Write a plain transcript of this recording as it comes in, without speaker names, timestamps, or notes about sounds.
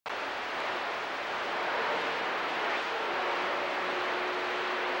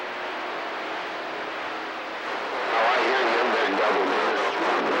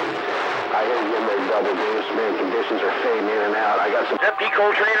in there double deuce, man. Conditions are fading in and out. I got some... Deputy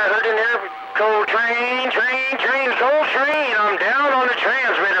Coltrane, I heard in there. Coltrane, Coltrane. I'm down on the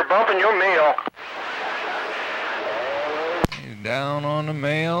transmitter, bumping your mail. He's down on the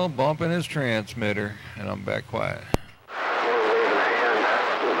mail, bumping his transmitter, and I'm back quiet.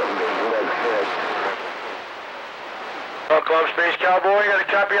 Club Space Cowboy, got a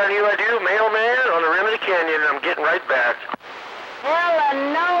copy on you, I do. Mailman on the rim of the canyon, and I'm getting right back.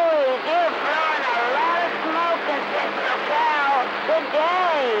 Illinois, you're blowing a lot of smoke in Central Cal. Good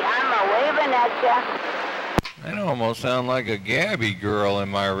day. I'm waving at ya. That almost sound like a Gabby girl in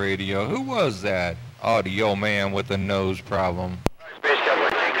my radio. Who was that? Audio man with a nose problem. Space Cowboy,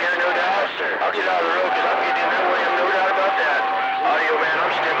 take care, no doubt. I'll get out of the road because I'm getting in that way. I'm no doubt about that. Audio man,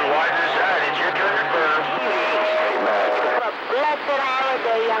 I'm stepping wide to the side. It's your turn to burn. Blessed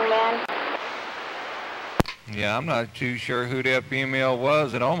holiday, young man. Yeah, I'm not too sure who that female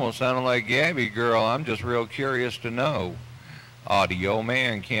was. It almost sounded like Gabby girl. I'm just real curious to know. Audio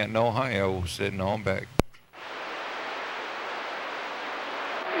man, Canton, Ohio, sitting on back.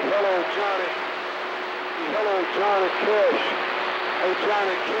 Hello, Johnny. Hello, Johnny Cash. Hey,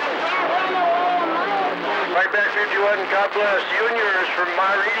 Johnny Cash. Right back 51, God bless you and yours from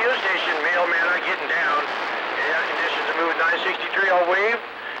my radio station. Mailman, I'm getting down. Yeah, conditions are moving 963. I'll wave.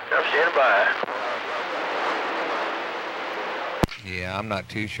 I'm standing by. Yeah, I'm not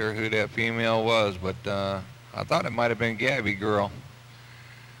too sure who that female was, but I thought it might have been Gabby girl.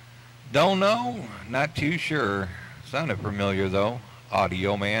 Don't know, not too sure. Sounded familiar though.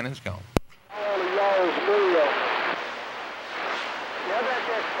 Audio man is gone.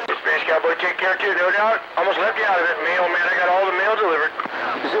 Space Cowboy, take care too, no doubt. Almost left you out of it. Mailman, I got all the mail delivered.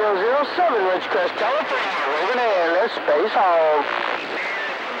 007, Ridgecrest, California. Moving in. Let's space home.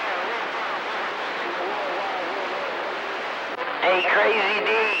 Hey, Crazy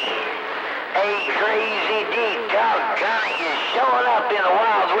D. Hey, Crazy D. Doggone it, you're showing up in the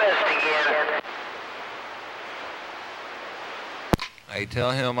Wild West again. Hey,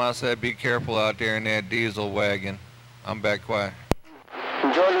 tell him I said be careful out there in that diesel wagon. I'm back quiet.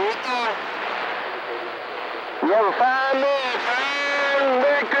 Enjoy the weekend. You have a fine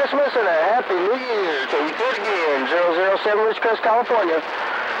Merry Christmas and a Happy New Year. So we quit again. 007 Ridgecrest, California.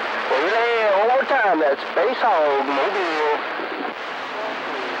 Over there, one more time. That's Space Hog, Mobile.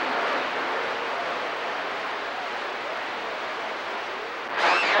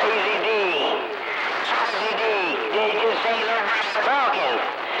 Crazy D. Crazy D. They just ain't nobody talking.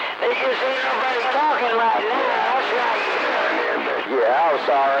 They just ain't nobody talking right now. That's right. Yeah, I'm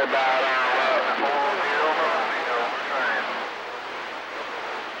sorry about it.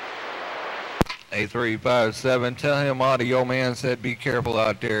 A357, tell him Audio man said be careful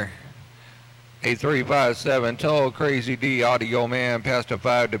out there. A357, tell Crazy D Audio man past the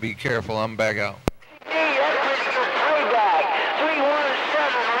 5 to be careful. I'm back out. Hey, that's pretty good playback. 317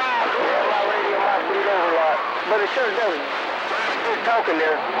 arrived. Yeah, my radio might bleed over a lot, but it sure doesn't. Good talking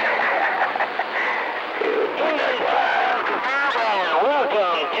there.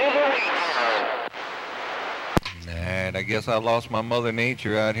 Welcome to the weekend. And I guess I lost my Mother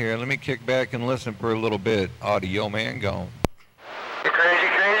Nature out here. Let me kick back and listen for a little bit. Audio man gone. Crazy,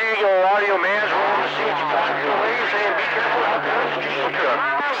 your audio man's rolling the seats. You got your way. You're saying be careful out there in the diesel truck.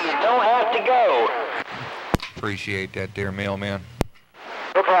 You don't have to go. Appreciate that there, mailman.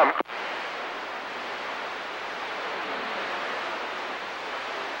 No problem.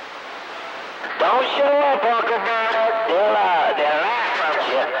 Don't show up, Uncle Bernard. They'll laugh at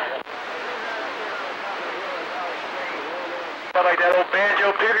you. Like that old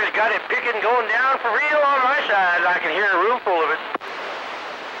banjo picker's got it picking going down for real on my side. I can hear a room full of it.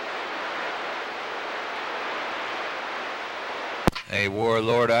 Hey,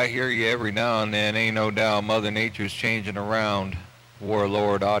 Warlord, I hear you every now and then. Ain't no doubt Mother Nature's changing around.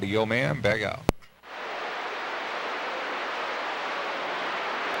 Warlord, Audio man, back out.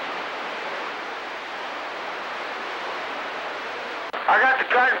 I got the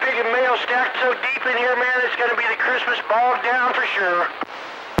cotton picking mail stacked so deep in here, man, it's going to be the Christmas bog down for sure.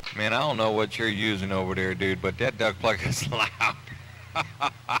 Man, I don't know what you're using over there, dude, but that duck pluck is loud.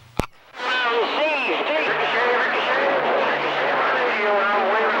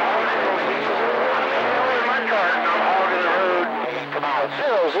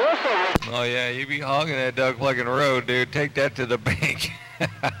 Oh yeah, you be hogging that duck plucking road, dude. Take that to the bank.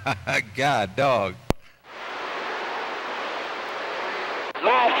 God, dog.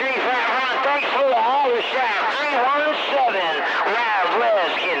 Live 351, thanks for the holler shot. 317, Wild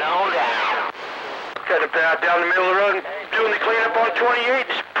West, getting on down. Cutting it out down the middle of the road and doing the cleanup on 28,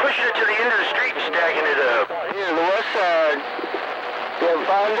 just pushing it to the end of the street and stacking it up. Here, the west side. Yeah, have a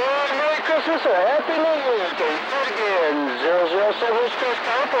fine day, Merry Christmas, and a Happy New Year. Till we do it again, 007 West Coast,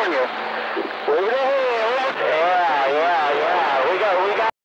 California. Wave it ahead. Yeah.